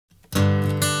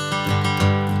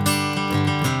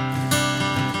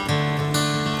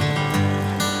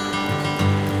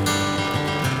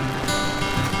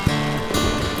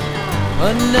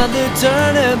Another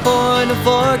turning point, a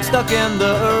fork stuck in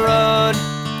the road.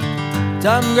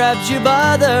 Time grabs you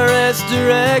by the wrist,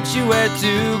 directs you where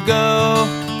to go.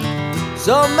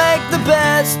 So make the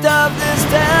best of this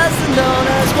test and don't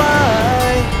ask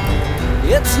why.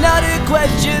 It's not a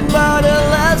question but a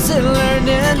lesson learned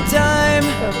in time.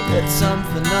 It's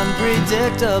something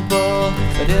unpredictable,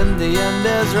 but in the end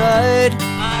is right.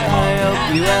 I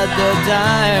hope you had the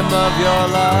time of your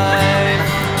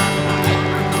life.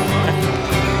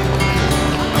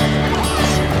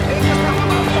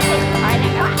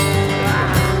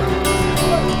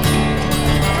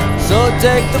 So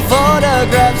take the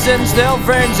photographs and still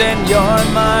frames in your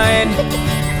mind.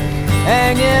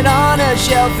 Hang it on a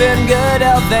shelf in good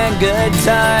health and good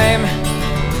time.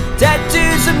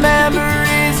 Tattoos of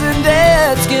memories and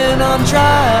dead skin on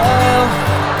trial.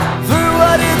 For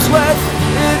what it's worth,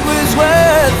 it was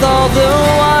worth all the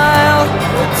while.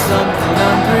 It's something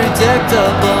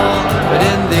unpredictable, but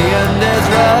in the end is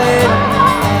right.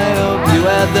 I hope you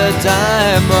had the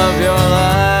time of your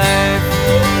life.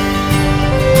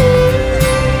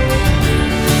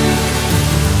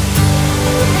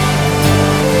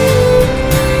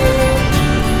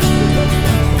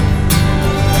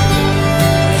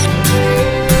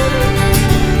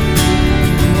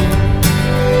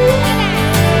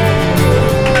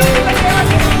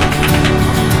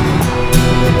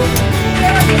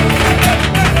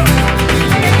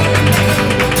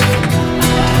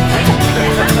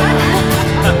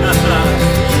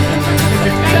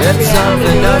 It's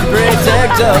something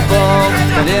unpredictable,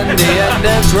 but in the end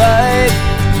it's right.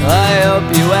 I hope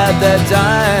you had the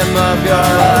time of your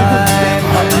life.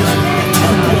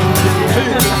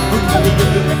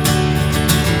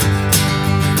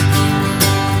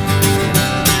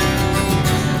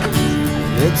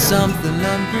 It's something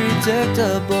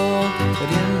unpredictable, but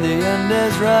in the end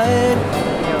is right.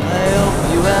 I hope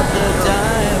you had the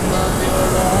time of your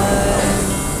life.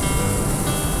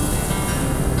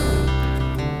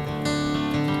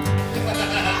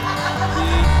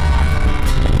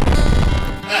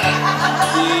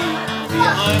 The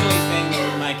only thing that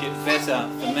would make it better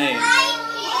for me